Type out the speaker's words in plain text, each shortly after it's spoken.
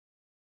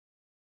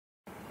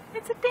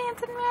It's a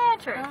dancing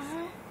mattress.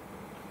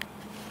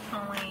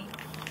 Only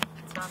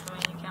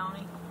Spotsylvania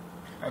County.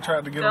 I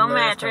tried to get Go him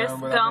last mattress, time,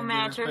 but go I didn't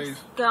mattress, get his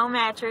face. go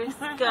mattress,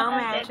 go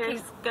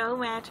mattress, go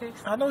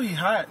mattress. I know he's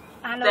hot.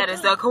 I know That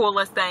is the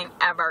coolest thing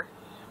ever.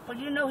 But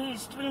you know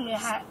he's extremely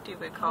hot.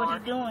 Stupid car. What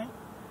he doing?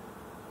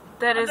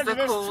 That is I bet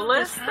the this suit is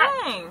coolest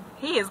hot. thing.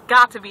 He has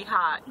got to be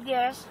hot.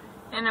 Yes.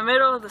 In the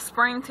middle of the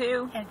spring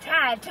too. And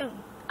tied too.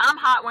 I'm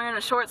hot wearing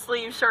a short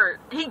sleeve shirt.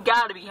 He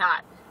got to be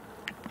hot.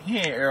 He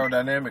ain't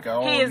aerodynamic at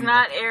all. He is either.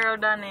 not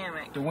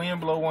aerodynamic. The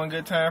wind blow one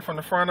good time from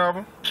the front of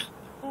him.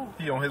 Ooh.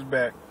 He on his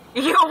back.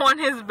 You on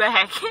his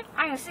back.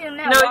 I can see him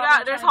now. No, he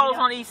got, there's holes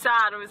on each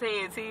side of his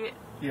head. See it?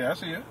 Yeah, I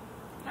see it.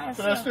 I can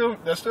But see him.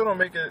 that still don't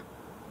make it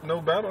no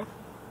better.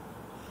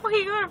 Well,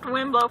 he good if the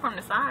wind blow from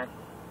the side.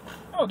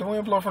 Oh, the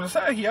wind blow from the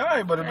side, he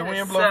alright, but if That the is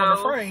wind blow from the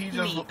so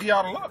front, he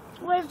out of luck.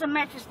 Where's the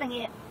mattress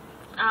thing at?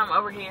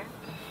 Over here.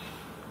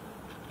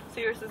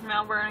 Sears'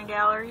 Melbourne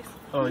Galleries.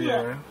 Oh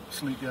yeah, Yeah.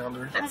 sleep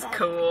gallery. That's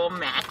cool.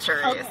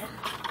 Mattress.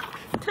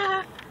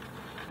 Okay.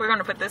 We're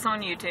gonna put this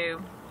on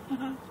YouTube.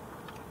 Mhm.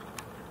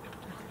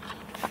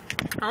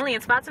 Only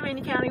in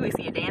Spotsylvania County we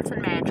see a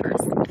dancing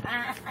mattress.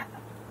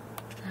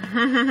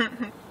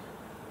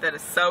 That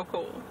is so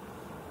cool.